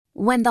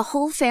When the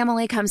whole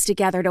family comes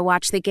together to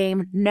watch the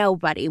game,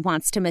 nobody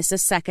wants to miss a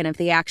second of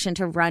the action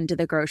to run to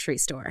the grocery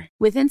store.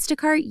 With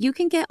Instacart, you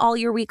can get all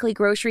your weekly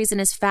groceries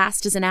in as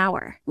fast as an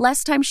hour.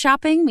 Less time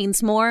shopping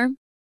means more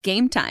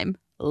game time.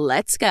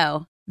 Let's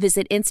go.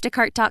 Visit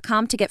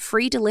instacart.com to get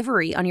free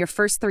delivery on your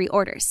first 3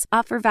 orders.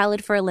 Offer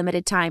valid for a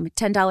limited time.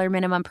 $10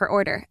 minimum per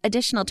order.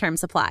 Additional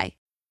terms apply.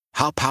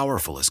 How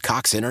powerful is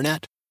Cox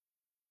Internet?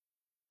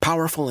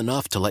 Powerful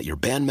enough to let your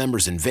band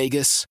members in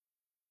Vegas,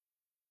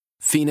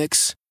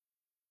 Phoenix,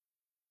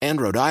 and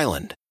Rhode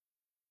Island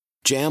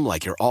jam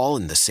like you're all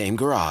in the same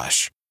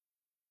garage.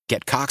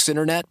 Get Cox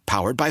Internet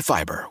powered by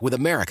fiber with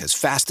America's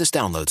fastest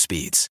download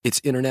speeds.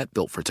 It's internet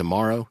built for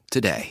tomorrow,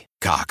 today.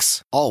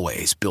 Cox,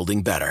 always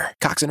building better.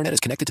 Cox Internet is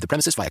connected to the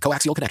premises via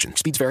coaxial connection.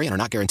 Speeds vary and are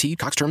not guaranteed.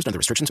 Cox terms and other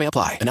restrictions may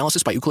apply.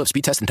 Analysis by Ookla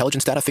Speed Test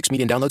Intelligence Data. Fixed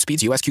median download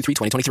speeds. US Q3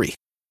 2023.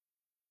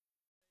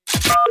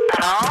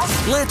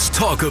 Let's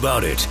talk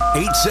about it.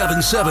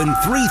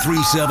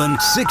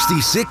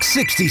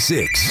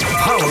 877-337-6666.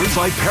 Powered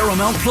by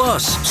Paramount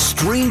Plus.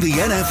 Stream the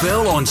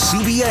NFL on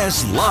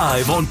CBS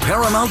live on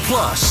Paramount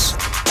Plus.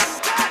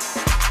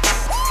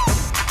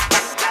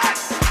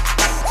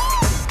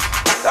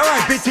 All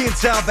right, BT and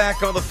Sal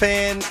back on the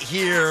Fan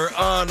here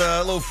on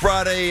a little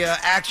Friday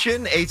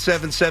action.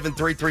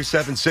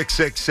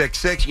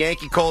 877-337-6666.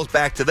 Yankee calls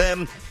back to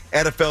them.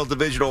 NFL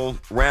divisional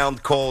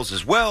round calls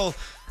as well.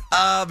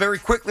 Very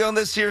quickly on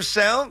this here,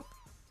 Sal.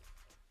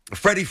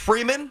 Freddie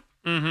Freeman,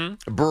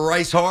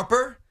 Bryce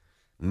Harper,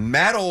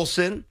 Matt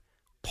Olson,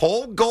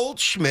 Paul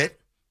Goldschmidt,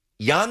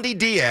 Yandy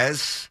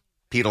Diaz,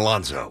 Pete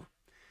Alonso.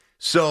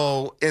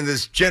 So in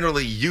this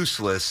generally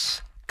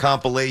useless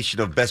compilation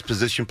of best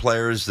position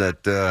players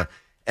that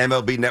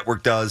MLB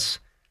Network does,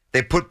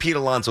 they put Pete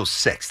Alonso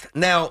 6th.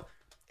 Now,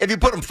 if you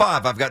put him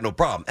 5, I've got no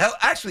problem. Hell,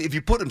 actually, if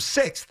you put him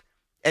 6th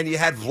and you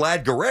had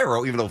Vlad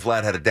Guerrero, even though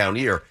Vlad had a down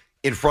year,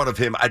 in front of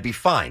him, I'd be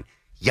fine.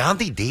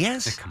 Yandy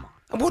Diaz? Hey, come on.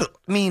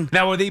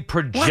 Now, are they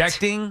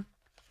projecting? What?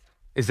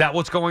 Is that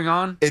what's going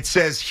on? It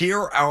says here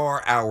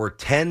are our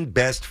 10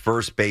 best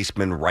first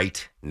basemen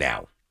right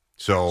now.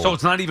 So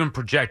it's not even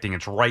projecting.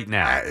 It's right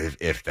now.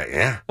 If that,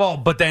 yeah. Well,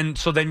 but then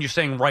you're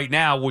saying right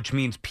now, which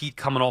means Pete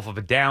coming off of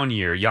a down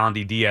year,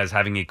 Yandy Diaz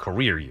having a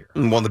career year.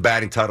 Won the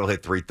batting title,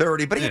 hit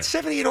 330, but he had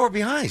 78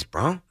 RBIs,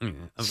 bro.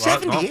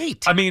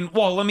 78.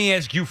 Well, let me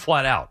ask you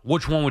flat out.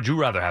 Which one would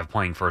you rather have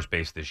playing first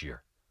base this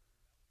year?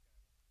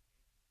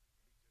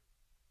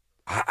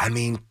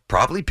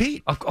 Probably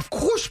Pete. Of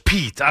course,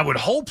 Pete. I would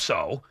hope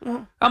so.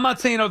 Mm-hmm. I'm not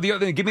saying the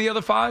other. Give me the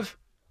other 5.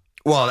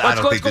 Well, I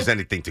don't think there's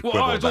anything to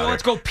quibble about.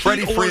 Let's go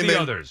Pete or the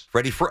others.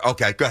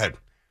 Okay, go ahead.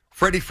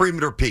 Freddie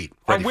Freeman or Pete?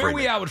 Where are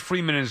we at with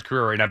Freeman in his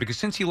career right now? Because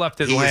since he left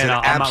Atlanta, he is an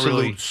I'm absolute not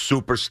really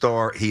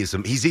superstar. He's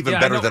even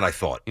better than I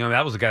thought.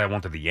 That was the guy I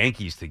wanted the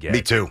Yankees to get.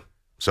 Me too.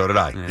 So did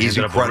I. He's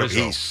incredible.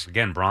 He's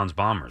again bronze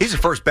bombers. He's a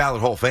first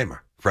ballot Hall of Famer.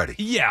 Freddie.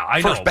 Yeah,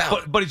 I know.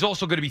 But he's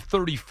also going to be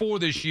 34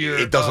 this year.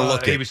 It doesn't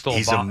look it.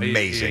 He's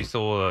amazing. He's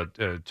still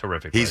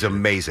terrific. He's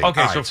amazing.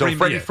 Okay, right, so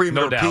Freddie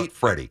Freeman or Pete?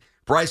 Freddie.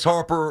 Bryce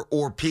Harper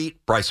or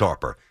Pete? Bryce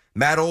Harper.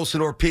 Matt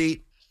Olson or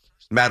Pete?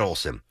 Matt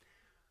Olson.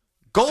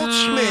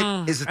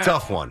 Goldschmidt is a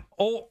tough one.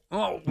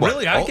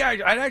 Really?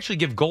 I'd actually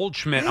give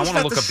Goldschmidt. I want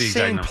to look up the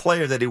exact same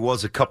player that he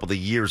was a couple of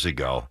years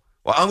ago.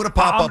 Well, I'm going to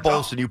pop up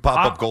Olsen. You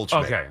pop up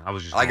Goldschmidt. Okay,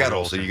 I got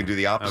Olsen. You can do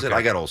the opposite. Okay.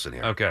 I got Olsen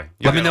here. Okay.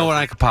 Let me know when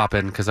I can pop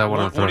in because I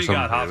want to throw some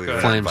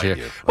flames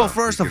here. Well,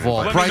 first of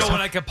all, let me know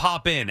when I can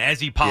pop in as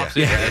he pops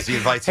in. As he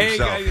invites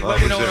himself. Hey, guys, let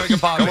me know when I can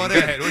pop in. Go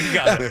ahead. What do you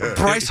got?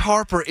 Bryce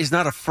Harper is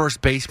not a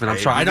first baseman. I'm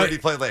sorry. I know he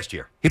played last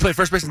year. He played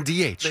first base in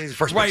DH. He's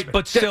first right, baseman.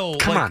 but still,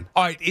 come on.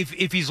 All right,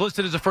 if he's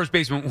listed as a first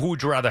baseman, who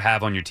would you rather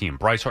have on your team?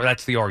 Bryce Harper.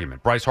 That's the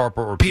argument. Bryce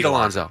Harper or Pete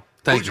Alonso.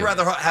 Who would you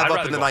rather have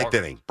up in the ninth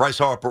inning? Bryce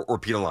Harper or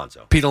Pete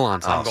Alonso? Pete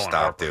Alonso. Oh,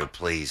 stop, dude,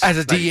 please. As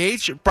a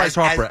DH, Bryce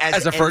Harper.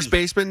 As a first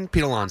baseman,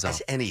 Pete Alonso.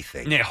 As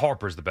anything. Yeah,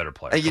 Harper's the better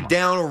player. And you're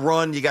down a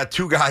run, you got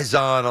 2 guys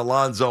on,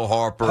 Alonso,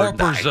 Harper.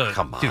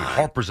 Come on. Dude,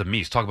 Harper's a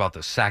meese. Talk about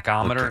the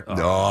sackometer.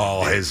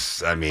 Okay.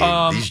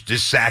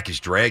 This sack is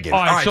dragging.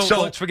 All right,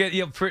 so let's forget.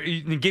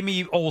 Give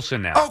me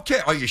Olsen now. Okay,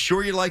 are you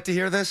sure you'd like to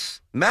hear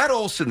this? Matt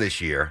Olson this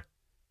year.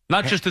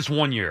 Not just this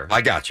 1 year. I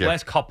got you.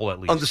 Last couple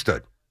at least.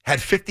 Understood. Had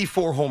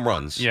 54 home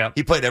runs. Yep.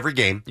 He played every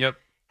game. Yep.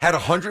 Had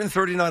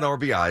 139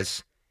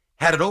 RBIs.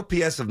 Had an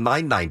OPS of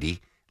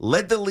 990.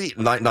 Led the league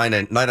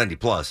 990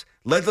 plus.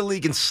 Led the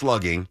league in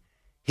slugging.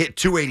 Hit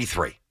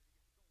 283.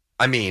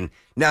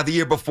 Now the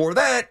year before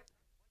that,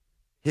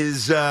 he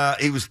was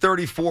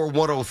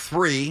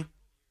 34-103.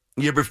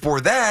 Year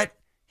before that,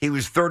 he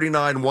was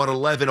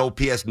 39-111,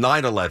 OPS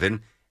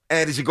 911,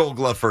 and he's a Gold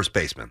Glove first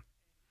baseman.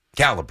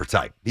 Caliber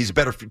type. He's a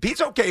better.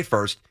 Pete's okay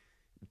first.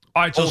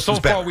 All right, so Olsen's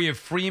far better. we have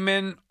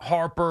Freeman,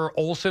 Harper,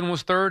 Olsen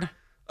was third.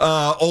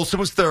 Olsen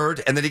was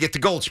third, and then you get to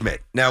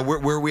Goldschmidt. Now, where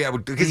are we at?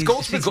 Because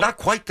Goldschmidt's not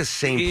quite the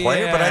same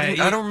player, but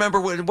I don't remember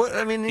what. He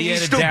he's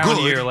had still a down good.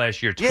 year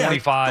last year,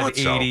 25,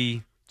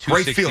 80,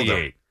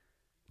 268.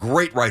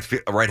 Great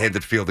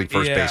right-handed fielding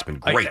first baseman.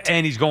 Great.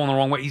 And he's going the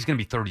wrong way. He's going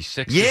to be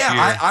 36 this year.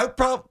 I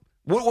probably.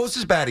 What was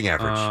his batting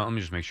average? Let me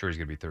just make sure he's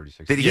going to be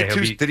 36. Did he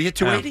hit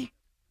 280?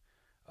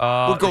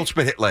 What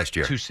Goldschmidt hit last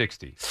year?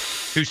 260.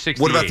 268.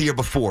 What about the year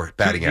before,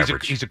 batting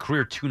average? He's a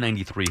career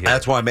 293 hitter.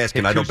 That's why I'm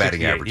asking. I know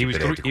batting average. He was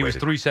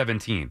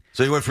 317.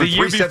 So he went from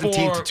 317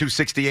 to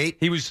 268?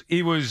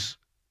 He was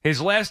his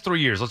last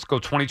 3 years. Let's go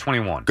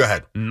 2021. Go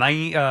ahead.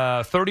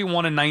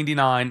 31 and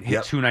 99,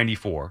 hit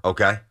 294.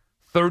 Okay.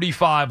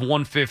 35,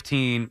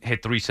 115,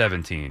 hit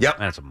 317. Yep.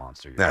 That's a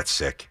monster year. That's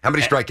sick. How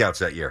many strikeouts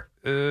that year?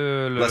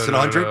 Less than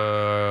 100?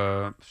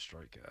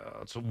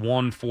 Strikeouts,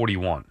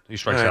 141. He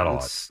strikes out a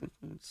lot.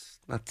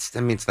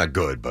 It's not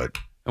good, but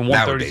and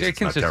 130,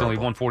 consistently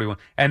 141.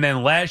 And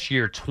then last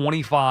year,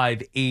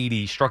 25,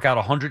 80, struck out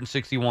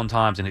 161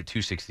 times and hit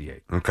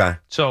 268. Okay.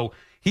 So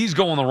he's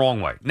going the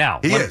wrong way. Now,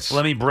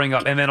 let me bring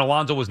up, and then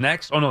Alonso was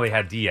next. Oh, no, they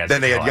had Diaz.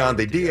 Then they had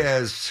Yandy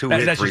Diaz, who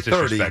hit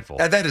 330.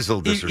 That is a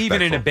little disrespectful.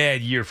 Even in a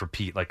bad year for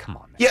Pete, like, come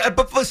on, man. Yeah,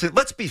 but listen,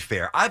 let's be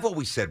fair. I've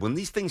always said when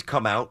these things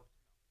come out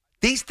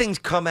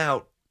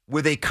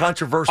with a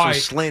controversial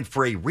slant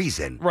for a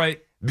reason.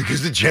 Right.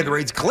 Because it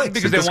generates clicks.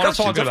 Because they want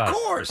to talk about it. Of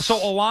course.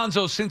 So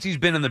Alonso, since he's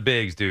been in the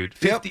bigs, dude,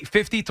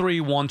 53,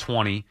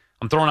 120.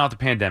 I'm throwing out the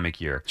pandemic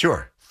year.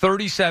 Sure.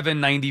 37,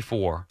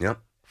 94.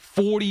 Yep.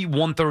 40,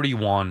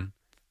 131.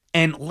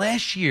 And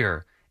last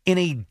year, in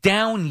a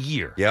down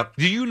year. Yep.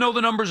 Do you know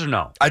the numbers or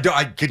no? I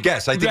could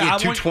guess. I think he had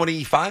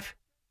 225.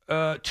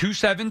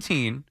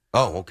 217.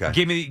 Oh, okay.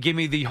 Give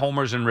me the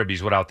homers and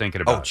ribbies without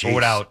thinking about it. Or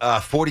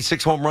without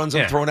 46 home runs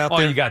I'm throwing out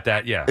there. Oh, you got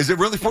that, yeah. Is it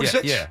really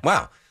 46? Yeah.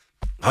 Wow.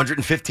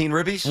 115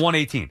 ribbies?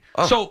 118.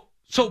 Oh,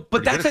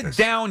 but that's a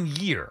down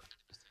year.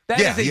 That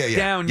is a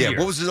down year.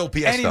 What was his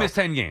OPS, And he missed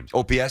 10 games.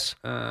 OPS?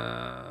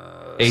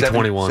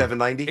 821.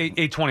 790?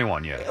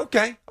 821, yeah.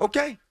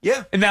 Okay,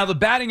 yeah. And now the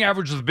batting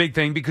average is a big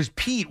thing because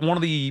Pete, one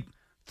of the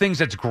things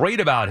that's great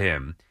about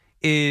him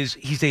is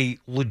he's a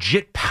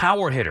legit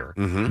power hitter.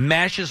 Mm-hmm.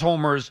 Mashes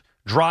homers,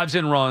 drives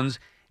in runs,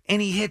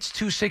 and he hits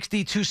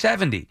 260,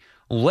 270.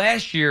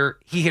 Last year,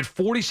 he hit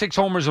 46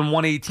 homers and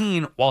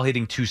 118 while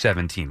hitting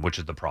 217, which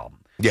is the problem.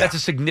 Yeah. That's a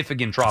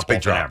significant drop off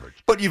in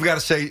average. But you've got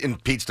to say, in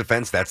Pete's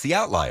defense, that's the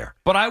outlier.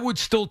 But I would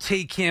still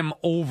take him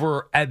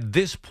over, at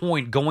this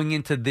point, going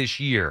into this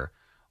year,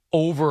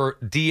 over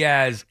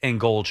Diaz and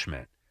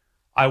Goldschmidt.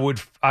 I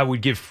would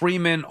give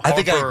Freeman, Harper. I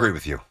think I agree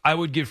with you. I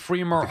would give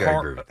Freeman,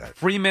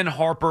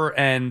 Harper,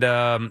 and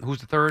who's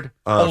the third?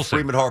 Olsen.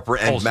 Freeman, Harper,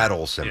 and Matt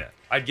Olson. Yeah,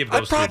 I'd give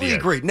those two. I'd probably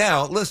agree.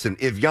 Now, listen,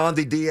 if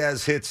Yandy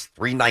Diaz hits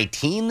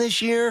 319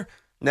 this year,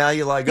 now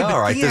you're like, all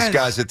right, this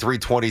guy's a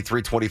 320,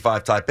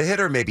 325 type of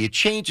hitter. Maybe it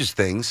changes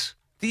things.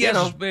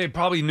 Diaz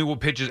probably knew what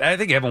pitches. I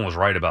think everyone was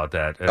right about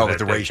that. With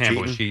the Rays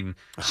cheating?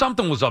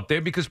 Something was up there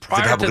because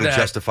prior to that,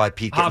 justify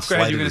Pete getting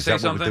slighted? You going to say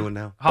something? What we're doing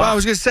now? Well, I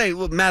was going to say,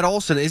 Matt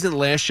Olson, isn't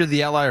last year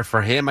the outlier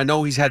for him? I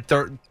know he's had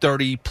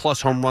 30-plus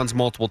home runs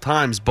multiple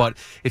times, but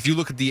if you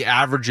look at the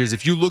averages,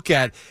 if you look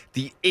at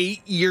the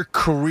 8-year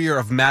career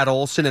of Matt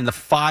Olson and the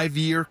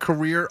 5-year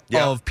career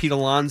of Pete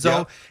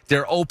Alonso,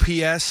 their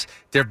OPS,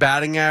 their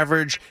batting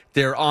average,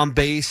 their on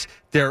base,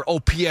 their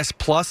OPS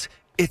plus,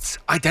 it's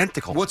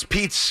identical. What's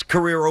Pete's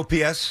career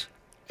OPS?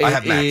 I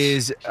have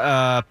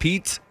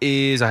Pete's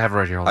is, I have it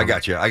right here. Hold on. I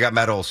got you. I got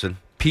Matt Olson.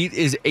 Pete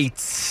is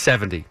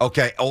 870.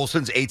 Okay,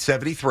 Olson's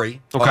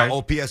 873. Okay.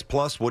 OPS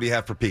plus, what do you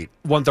have for Pete?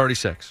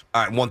 136.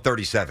 All right,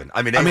 137.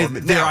 I mean,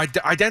 they're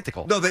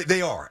identical. No,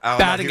 they are.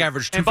 Batting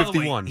average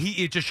 251.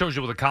 It just shows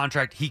you with a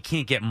contract, he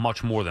can't get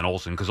much more than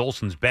Olson because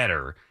Olson's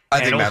better. I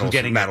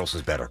think Matt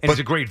Olson's better. And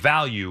it's a great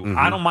value. Mm-hmm.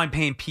 I don't mind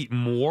paying Pete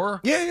more.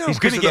 Yeah, he's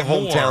going to get the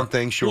hometown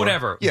thing, sure.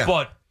 Whatever.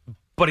 Yeah.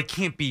 But it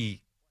can't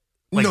be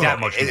that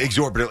much more.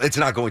 Exorbitant. It's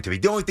not going to be.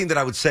 The only thing that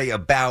I would say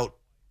about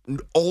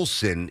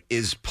Olson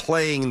is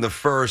playing the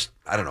first,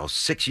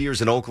 6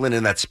 years in Oakland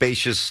in that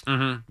spacious,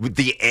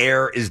 the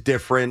air is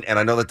different, and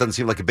I know that doesn't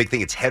seem like a big thing.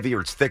 It's heavier,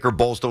 it's thicker,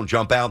 balls don't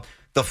jump out.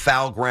 The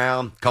foul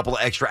ground, a couple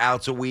of extra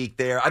outs a week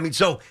there. I mean,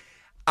 so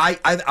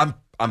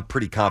I'm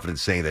pretty confident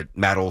saying that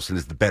Matt Olson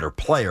is the better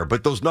player,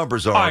 but those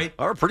numbers are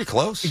pretty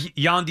close.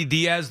 Yandy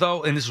Diaz,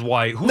 though, and this is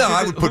why.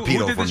 I would put Pete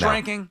over him. Who did this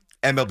ranking?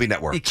 MLB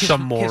Network. Kiss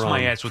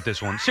my ass with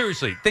this one.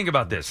 Seriously, think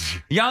about this.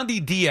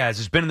 Yandy Diaz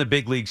has been in the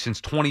big league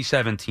since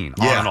 2017,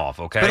 on and off.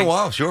 Okay, been a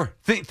while, sure.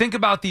 Think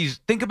about these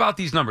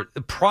numbers.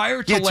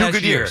 Prior to last 2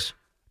 good years.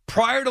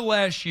 Prior to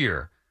last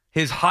year,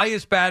 his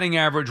highest batting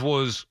average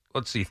was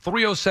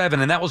 307,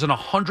 and that was in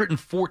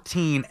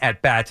 114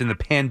 at bats in the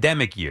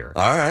pandemic year.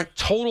 All right.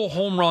 Total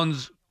home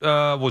runs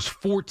was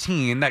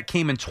 14. That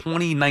came in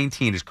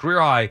 2019. His career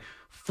high.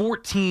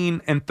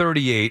 14 and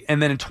 38, and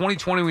then in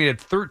 2020 we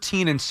had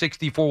 13 and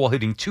 64 while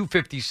hitting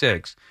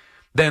 256.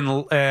 Then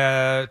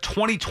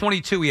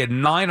 2022 he had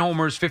 9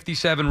 homers,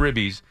 57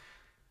 ribbies.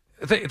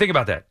 Think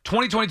about that.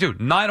 2022,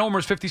 9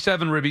 homers,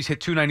 57 ribbies, hit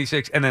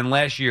 296, and then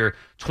last year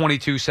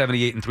 22,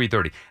 78, and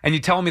 330. And you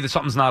telling me that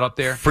something's not up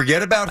there?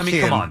 Forget about him. I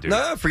mean, come on, dude.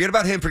 No, forget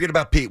about him. Forget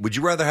about Pete. Would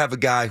you rather have a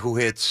guy who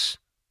hits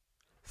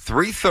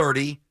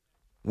 330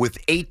 with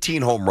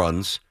 18 home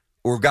runs,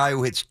 or a guy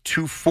who hits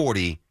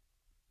 240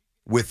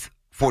 with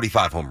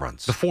 45 home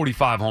runs? The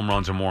 45 home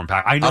runs are more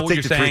impactful. I know I'll what take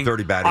you're the saying.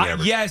 330 batting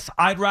average. Yes,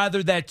 I'd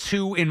rather that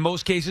too in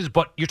most cases,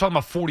 but you're talking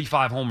about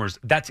 45 homers.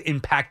 That's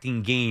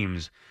impacting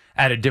games.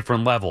 at a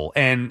different level.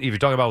 And if you're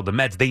talking about the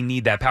Mets, they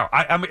need that power.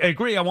 I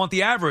agree. I want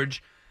the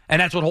average. And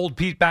that's what holds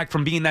Pete back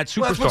from being that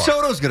superstar. Well, that's what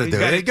Soto's going to do.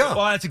 There you go.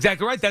 Well, that's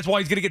exactly right. That's why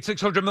he's going to get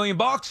 $600 million.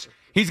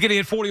 He's going to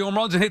hit 40 home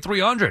runs and hit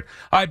 300.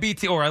 All right,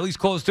 BT, or at least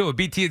close to it.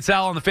 BT and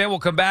Sal on the Fan will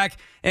come back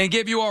and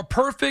give you our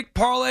perfect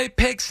parlay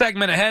pick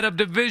segment ahead of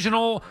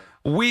divisional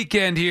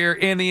weekend here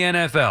in the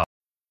NFL.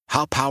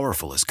 How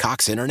powerful is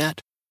Cox Internet?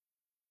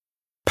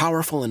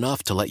 Powerful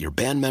enough to let your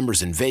band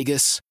members in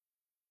Vegas,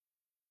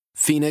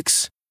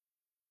 Phoenix,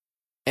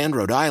 and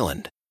Rhode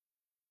Island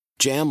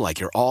jam like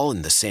you're all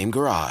in the same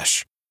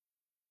garage.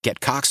 Get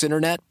Cox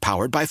Internet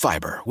powered by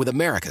fiber with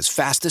America's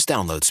fastest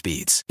download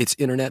speeds. It's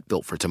internet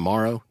built for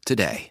tomorrow,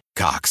 today.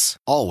 Cox,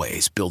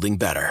 always building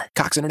better.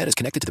 Cox Internet is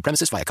connected to the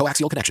premises via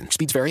coaxial connection.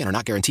 Speeds vary and are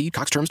not guaranteed.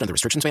 Cox terms and other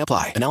restrictions may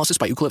apply. Analysis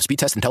by Ookla of Speed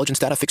Test Intelligence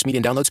Data. Fixed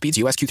median download speeds.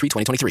 US Q3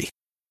 2023.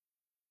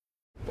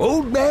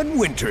 Old Man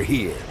Winter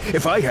here.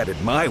 If I had it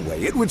my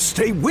way, it would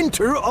stay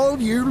winter all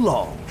year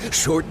long.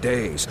 Short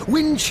days,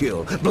 wind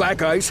chill,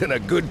 black ice, and a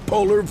good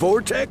polar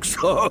vortex.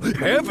 Oh,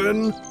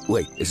 heaven.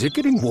 Wait, is it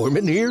getting warm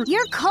in here?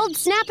 Your cold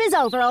snap is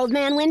over, Old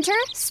Man Winter.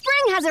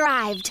 Spring has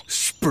arrived.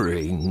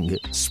 Spring.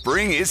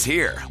 Spring is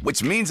here,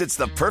 which means it's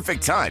the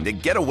perfect time to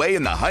get away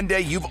in the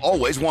Hyundai you've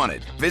always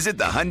wanted. Visit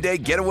the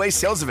Hyundai Getaway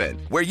Sales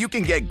Event, where you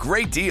can get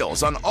great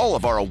deals on all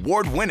of our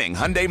award-winning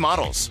Hyundai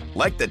models,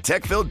 like the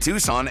tech-filled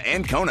Tucson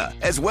and Kona,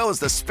 as well as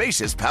the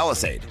spacious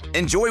Palisade.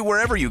 Enjoy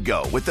wherever you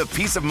go with the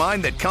peace of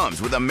mind that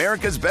comes with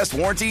America's best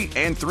warranty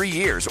and 3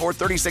 years or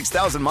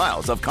 36,000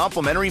 miles of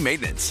complimentary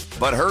maintenance.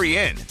 But hurry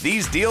in,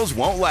 these deals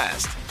won't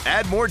last.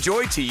 Add more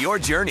joy to your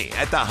journey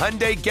at the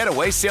Hyundai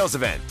Getaway Sales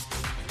Event.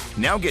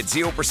 Now get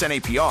 0%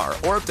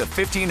 APR or up to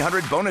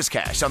 $1,500 bonus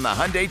cash on the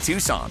Hyundai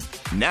Tucson.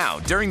 Now,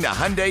 during the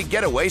Hyundai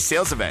Getaway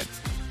Sales Event.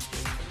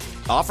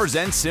 Offers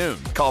end soon.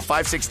 Call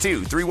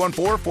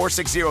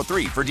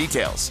 562-314-4603 for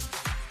details.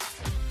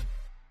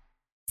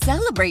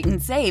 Celebrate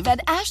and save at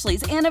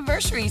Ashley's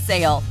Anniversary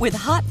Sale. With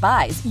Hot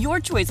Buys, your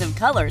choice of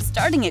colors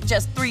starting at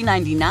just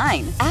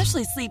 $3.99.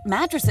 Ashley Sleep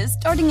mattresses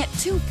starting at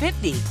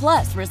 $2.50.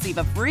 Plus, receive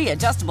a free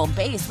adjustable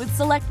base with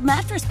select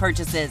mattress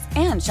purchases.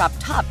 And shop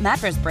top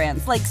mattress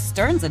brands like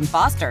Stearns &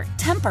 Foster,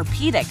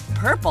 Tempur-Pedic,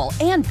 Purple,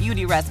 and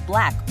Beautyrest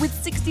Black with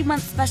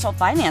 60-month special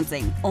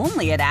financing.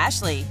 Only at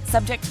Ashley.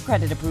 Subject to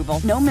credit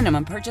approval. No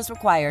minimum purchase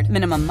required.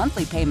 Minimum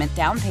monthly payment,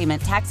 down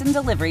payment, tax, and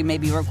delivery may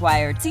be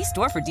required. See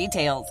store for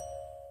details.